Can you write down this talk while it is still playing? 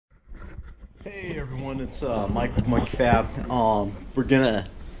Hey everyone, it's Mike with Mike Fab. We're gonna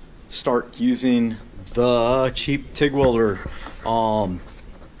start using the cheap TIG welder, and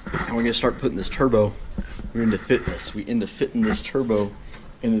we're gonna start putting this turbo. We're into fit this. We into fitting this turbo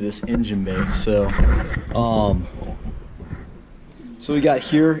into this engine bay. So what we got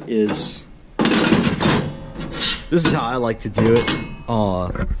here is this is how I like to do it. I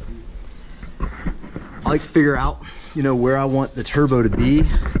like to figure out, where I want the turbo to be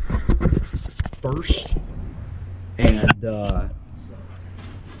first, and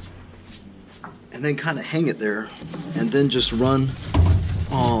then kind of hang it there, and then just run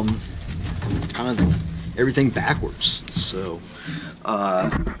kind of everything backwards. So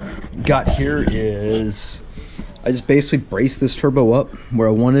got here is I just basically braced this turbo up where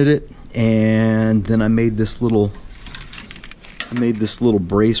I wanted it, and then I made this little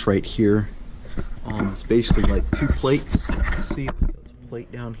brace right here. It's basically like two plates. See, there's a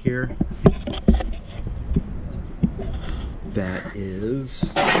plate down here that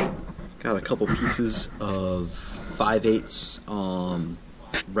is got a couple pieces of 5/8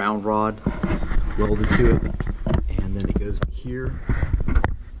 round rod welded to it, and then it goes to here,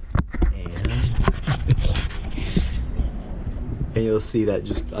 and you'll see that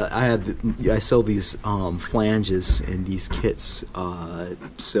just I sell these flanges in these kits,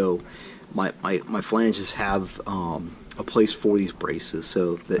 so my flanges have a place for these braces,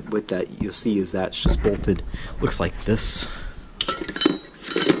 so that with that you'll see is that's just bolted, looks like this.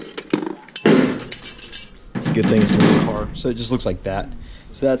 It's a good thing it's in the car, so it just looks like that.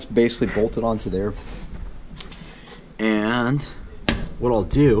 So that's basically bolted onto there, and what I'll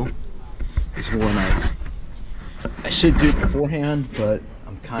do is when I should do it beforehand, but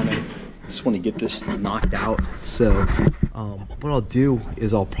I'm kind of just want to get this knocked out. So what I'll do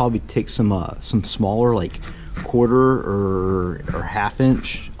is I'll probably take some smaller, like quarter or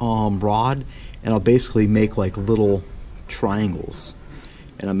half-inch rod, and I'll basically make like little triangles,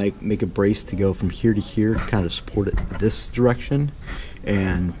 and I make a brace to go from here to here, kind of support it this direction,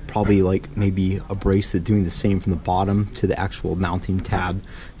 and probably like maybe a brace that's doing the same from the bottom to the actual mounting tab.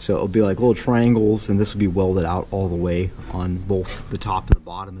 So it'll be like little triangles, and this will be welded out all the way on both the top and the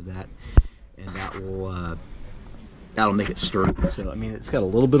bottom of that, and that will that'll make it sturdy. So I mean, it's got a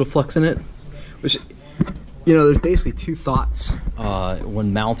little bit of flex in it, which, there's basically two thoughts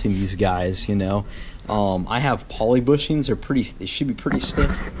when mounting these guys. I have poly bushings. They should be pretty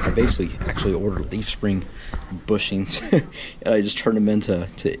stiff. I basically actually ordered leaf spring bushings. I just turned them into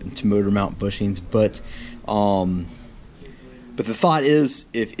motor mount bushings. But the thought is,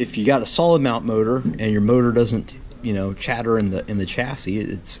 if you got a solid mount motor and your motor doesn't chatter in the chassis,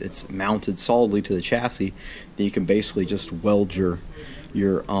 it's mounted solidly to the chassis, then you can basically just weld your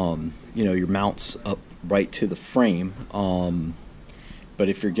mounts up right to the frame. But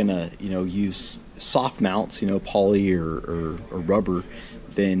if you're gonna use soft mounts, poly or rubber,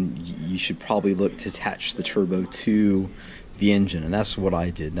 then you should probably look to attach the turbo to the engine, and that's what I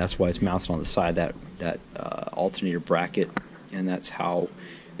did. That's why it's mounted on the side, that alternator bracket, and that's how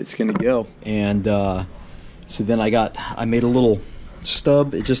it's gonna go. And so then I made a little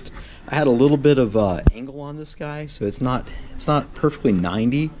stub. I had a little bit of angle on this guy, so it's not perfectly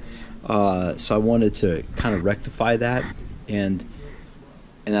 90. So I wanted to kind of rectify that, and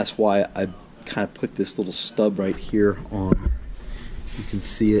that's why I kind of put this little stub right here on. You can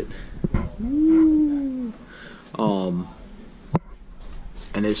see it. And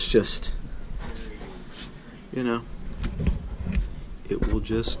it's just, it will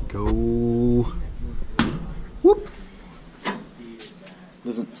just go whoop.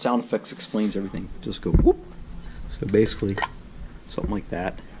 Doesn't sound effects explains everything. Just go whoop. So basically, something like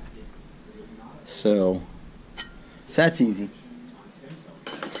that. So that's easy.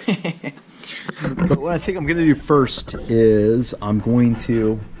 But what I think I'm going to do first is I'm going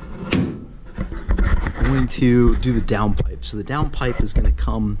to do the downpipe. So the downpipe is going to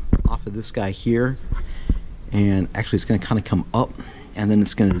come off of this guy here, and actually it's going to kind of come up, and then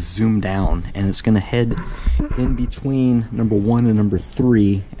it's going to zoom down, and it's going to head in between number 1 and number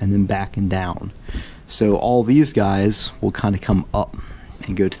 3, and then back and down. So all these guys will kind of come up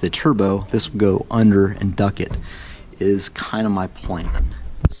and go to the turbo. This will go under and duck it, is kind of my plan.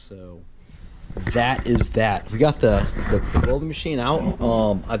 So that is that. We got the welding machine out.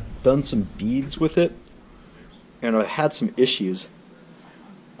 I've done some beads with it, and I had some issues.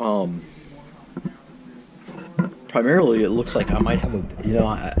 Primarily, it looks like I might have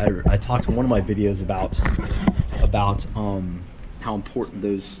I talked in one of my videos about how important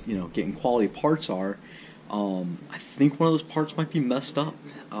those getting quality parts are. I think one of those parts might be messed up.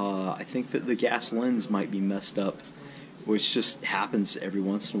 I think that the gas lens might be messed up, which just happens every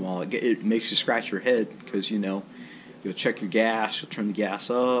once in a while. It makes you scratch your head because, you know, you'll check your gas, you'll turn the gas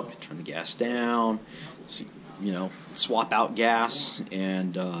up, turn the gas down, so, you know, swap out gas,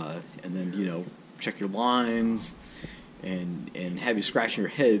 and then, you know, check your lines, and have you scratching your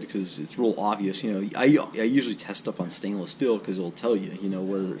head because it's real obvious. You know, I usually test stuff on stainless steel because it'll tell you, you know,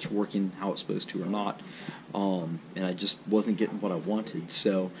 whether it's working how it's supposed to or not. And I just wasn't getting what I wanted,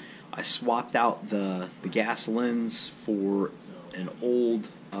 so I swapped out the gas lens for an old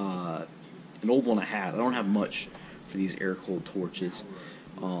one I had. I don't have much for these air-cooled torches,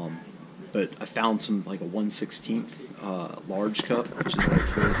 but I found some, like a 1/16 large cup, which is right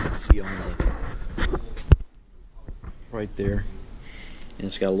here. You can see on the right there, and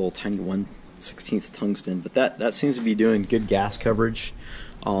it's got a little tiny 1/16 tungsten. But that seems to be doing good gas coverage.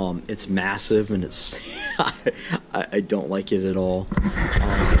 It's massive, and it's I don't like it at all.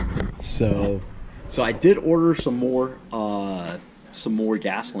 So I did order some more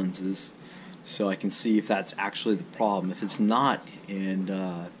gas lenses, so I can see if that's actually the problem. If it's not, and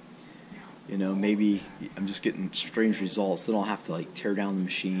you know, maybe I'm just getting strange results, then I'll have to like tear down the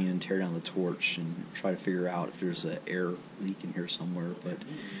machine and tear down the torch and try to figure out if there's an air leak in here somewhere. But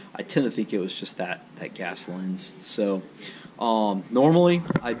I tend to think it was just that gas lens. So normally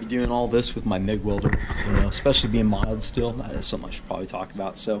I'd be doing all this with my MIG welder, you know, especially being mild still. That's something I should probably talk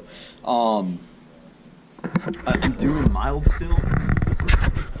about. So I'm doing mild still.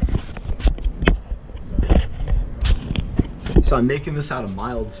 So I'm making this out of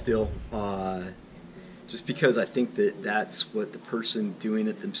mild steel, just because I think that that's what the person doing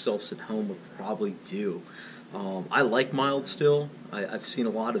it themselves at home would probably do. I like mild steel. I've seen a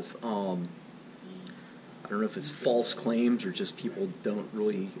lot of, I don't know if it's false claims or just people don't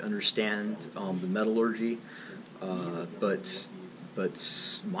really understand the metallurgy, but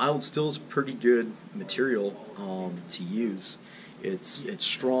mild steel is a pretty good material to use. It's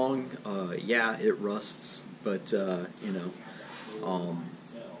strong. Yeah, it rusts, but you know.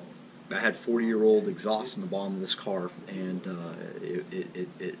 I had 40-year-old exhaust in the bottom of this car, and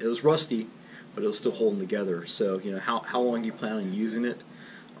it was rusty, but it was still holding together. So, you know, how long do you plan on using it?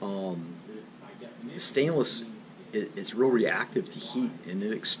 Stainless, it's real reactive to heat, and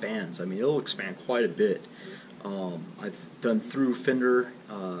it expands. I mean, it'll expand quite a bit. I've done through fender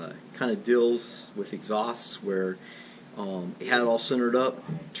kind of deals with exhausts where he had it all centered up,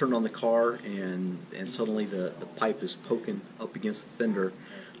 turned on the car, and suddenly the pipe is poking up against the fender,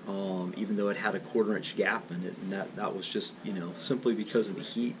 even though it had a 1/4-inch gap in it, and that was just, you know, simply because of the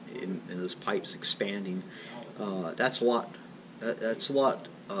heat and those pipes expanding. That's a lot. That's a lot.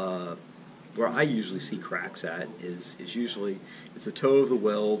 Where I usually see cracks at is usually it's the toe of the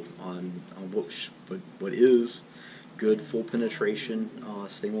weld on what is good full penetration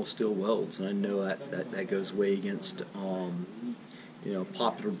stainless steel welds, and I know that goes way against you know,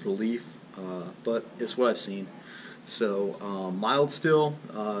 popular belief, but it's what I've seen. So mild steel,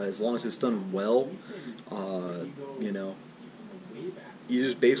 as long as it's done well, you know, you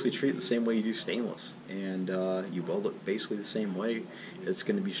just basically treat it the same way you do stainless, and you weld it basically the same way. It's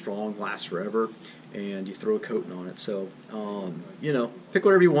going to be strong, last forever, and you throw a coating on it. So you know, pick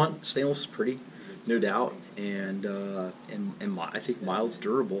whatever you want. Stainless is pretty, no doubt, and I think mild's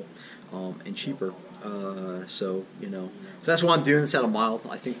durable and cheaper. So, you know, so that's why I'm doing this out of mild.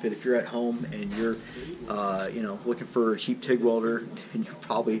 I think that if you're at home and you're you know, looking for a cheap TIG welder, and you're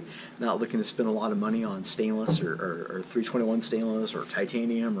probably not looking to spend a lot of money on stainless or 321 stainless or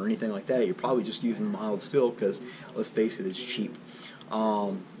titanium or anything like that, you're probably just using the mild steel because, let's face it, it's cheap.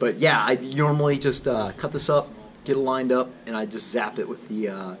 But yeah, I normally just cut this up, get it lined up, and I just zap it with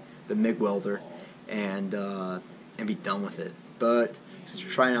the MIG welder and be done with it. But since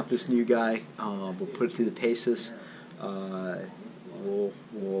we're trying out this new guy, we'll put it through the paces. We'll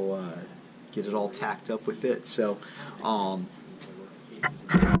get it all tacked up with it. So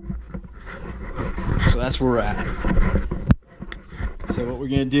that's where we're at. So what we're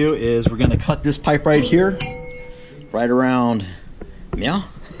gonna do is we're gonna cut this pipe right here, right around meow,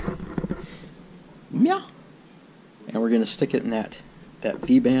 meow, and we're gonna stick it in that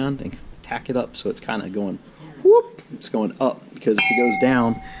V-band and tack it up so it's kind of going whoop. It's going up, because if it goes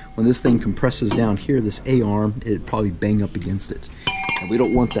down, when this thing compresses down here, this A-arm, it'd probably bang up against it, and we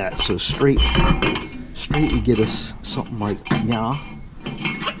don't want that. So straight would get us something like yeah,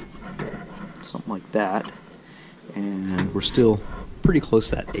 something like that, and we're still pretty close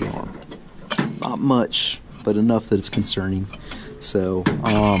to that A-arm. Not much, but enough that it's concerning. So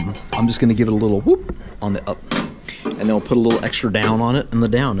I'm just gonna give it a little whoop on the up, and then we'll put a little extra down on it and the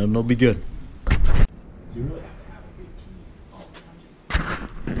down, and it'll be good.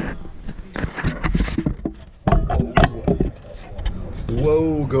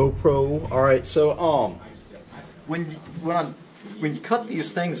 GoPro. All right, so when you cut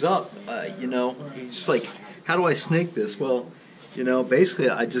these things up, you know, you're just like, how do I snake this? Well, you know, basically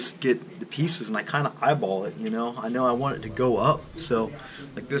I just get the pieces and I kind of eyeball it. You know I want it to go up, so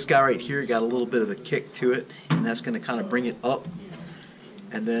like this guy right here got a little bit of a kick to it, and that's going to kind of bring it up.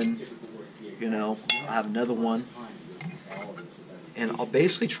 And then, you know, I have another one, and I'll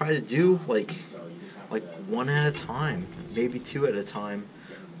basically try to do like one at a time, maybe two at a time.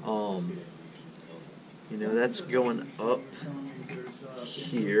 You know, that's going up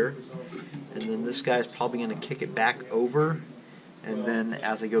here, and then this guy's probably going to kick it back over, and then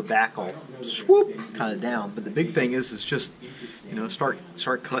as I go back, I'll swoop kind of down. But the big thing is just, you know, start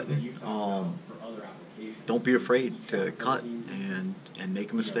cutting. Don't be afraid to cut and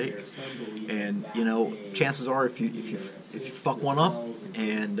make a mistake. And you know, chances are if you fuck one up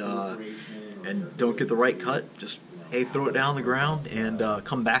and don't get the right cut, just hey, throw it down on the ground and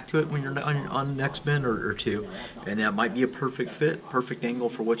come back to it when you're on the next bend or two, and that might be a perfect fit, perfect angle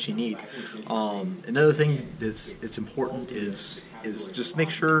for what you need. Another thing that's important is just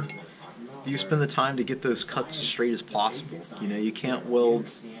make sure you spend the time to get those cuts as straight as possible. You know, you can't weld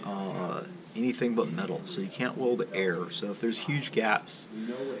anything but metal, so you can't weld air. So if there's huge gaps,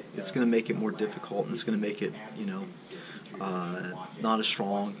 it's going to make it more difficult, and it's going to make it, you know, not as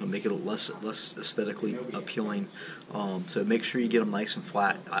strong. It'll make it less aesthetically appealing. So make sure you get them nice and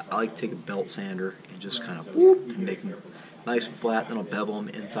flat. I like to take a belt sander and just kind of whoop and make them nice and flat. Then I'll bevel them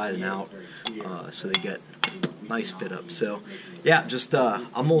inside and out so they get nice fit up. So yeah, just I'm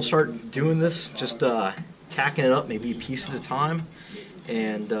gonna start doing this, just tacking it up maybe a piece at a time,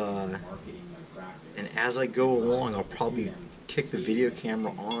 and as I go along, I'll probably kick the video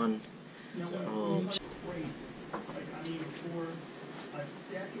camera on.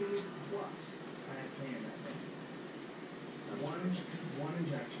 One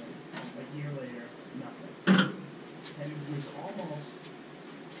injection, a year later, nothing. And it was almost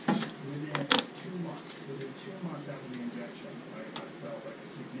within 2 months. Within 2 months after the injection, I felt like a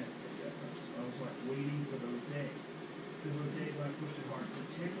significant difference. I was like waiting for those days. Because those days I pushed it hard,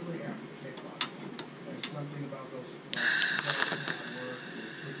 particularly after kickboxing. There's something about those work,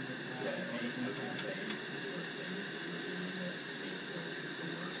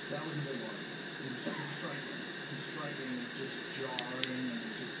 that was a big one. It was just striking. Striking is just jarring, and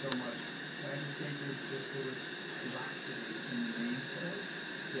it's just so much. I just think there was laxity in the name for it.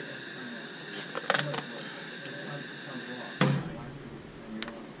 Yes, I know it's wrong. Laxity, and you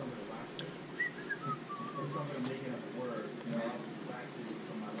don't want to tell me the laxity. It's not that I'm making up a word. You know, laxity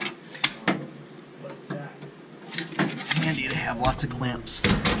from my laxity. But that. It's handy to have lots of clamps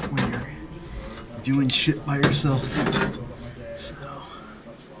when you're doing shit by yourself. So.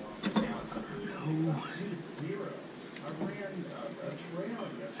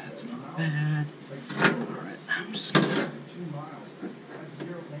 That's not bad. Alright, I'm just gonna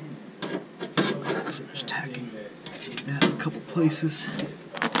finish tacking that in a couple places.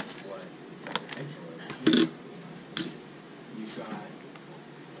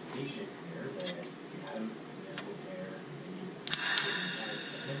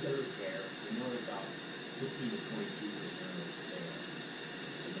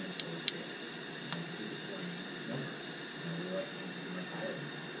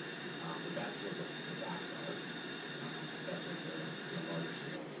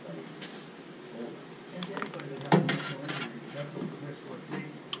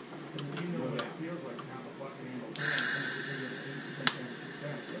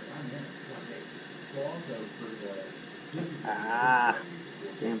 Ah,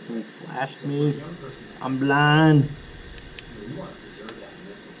 damn thing slashed me. I'm blind.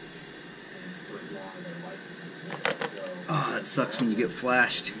 Oh, that sucks when you get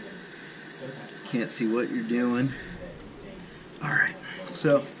flashed. Can't see what you're doing. Alright,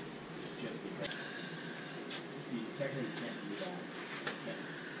 so.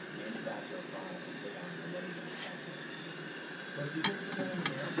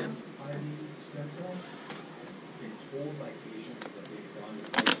 Been told by patients that they've gone to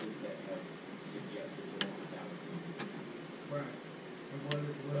places that have suggested to them that was going to be right. And what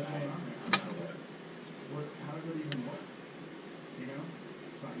is going on there? I'm not aware. How does it even work? You know?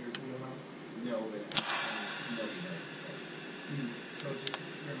 It's not your wheelhouse? No, but nobody knows the place. So it's just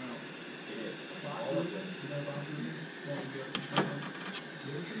experimental. It is. All of this. You know about food?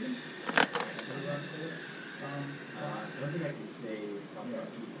 Liver treatment? Something I can say about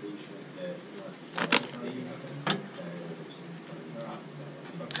each patient that unless they have been excited or something.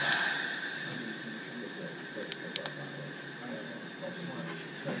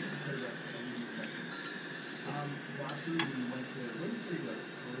 Last week we went to, where did we go?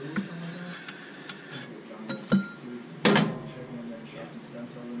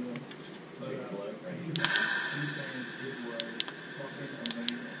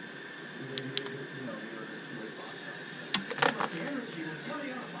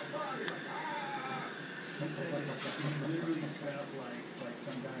 He said he literally felt like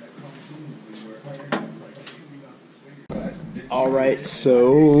some guy at Kung Fu movie where everyone's like shooting up his finger. All right,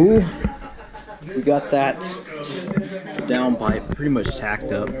 so we got that downpipe pretty much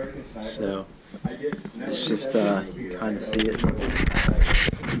tacked up. So it's just you kind of see it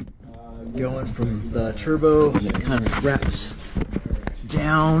going from the turbo, and it kind of wraps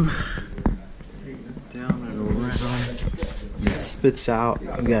down and around. And it spits out.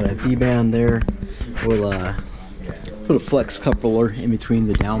 We got a V-band there. We'll put a flex coupler in between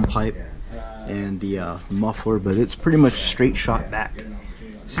the downpipe and the muffler, but it's pretty much straight shot back.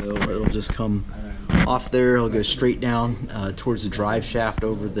 So it'll just come off there. It'll go straight down towards the drive shaft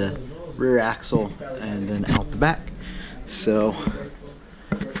over the rear axle and then out the back. So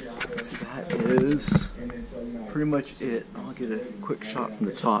that is pretty much it. I'll get a quick shot from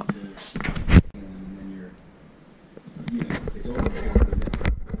the top.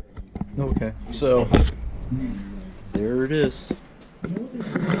 Okay, so there it is.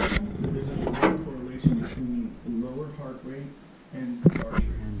 And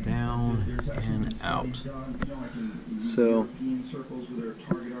down and out. So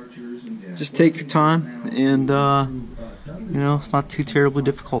just take your time, and you know, it's not too terribly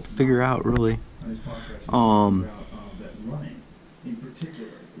difficult to figure out, really.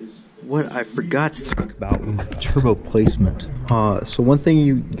 What I forgot to talk about was the turbo placement. So one thing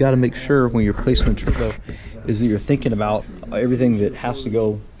you got to make sure when you're placing the turbo is that you're thinking about everything that has to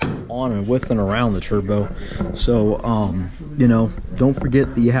go on and with and around the turbo. So you know, don't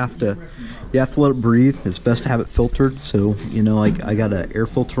forget that you have to let it breathe. It's best to have it filtered. So you know, like I got an air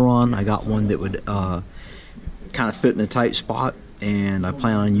filter on. I got one that would kind of fit in a tight spot, and I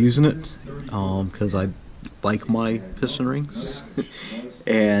plan on using it because I like my piston rings.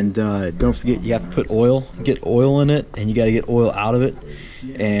 And don't forget, you have to put oil, get oil in it, and you got to get oil out of it,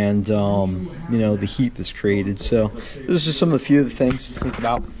 and you know, the heat that's created. So those are some of the few of the things to think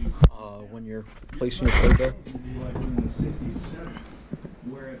about when you're placing your turbo.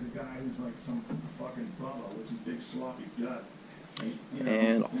 Whereas a guy who's like some fucking bubba with some big sloppy gut.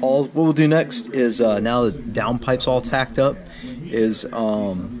 And what we'll do next is now the downpipe's all tacked up, is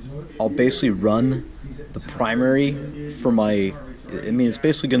I'll basically run the primary for my. I mean, it's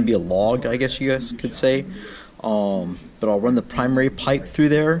basically going to be a log, I guess you guys could say. But I'll run the primary pipe through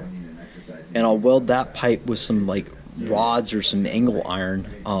there, and I'll weld that pipe with some like rods or some angle iron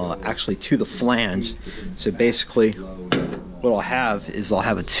actually to the flange. So basically what I'll have is I'll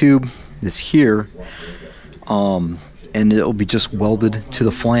have a tube that's here, and it'll be just welded to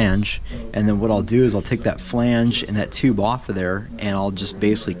the flange, and then what I'll do is I'll take that flange and that tube off of there, and I'll just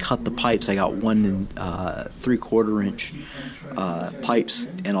basically cut the pipes. I got 1 3/4 inch pipes,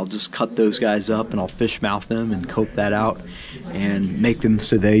 and I'll just cut those guys up, and I'll fish mouth them and cope that out and make them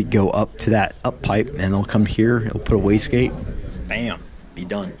so they go up to that up pipe, and they'll come here, it'll put a wastegate, bam, be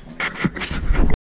done.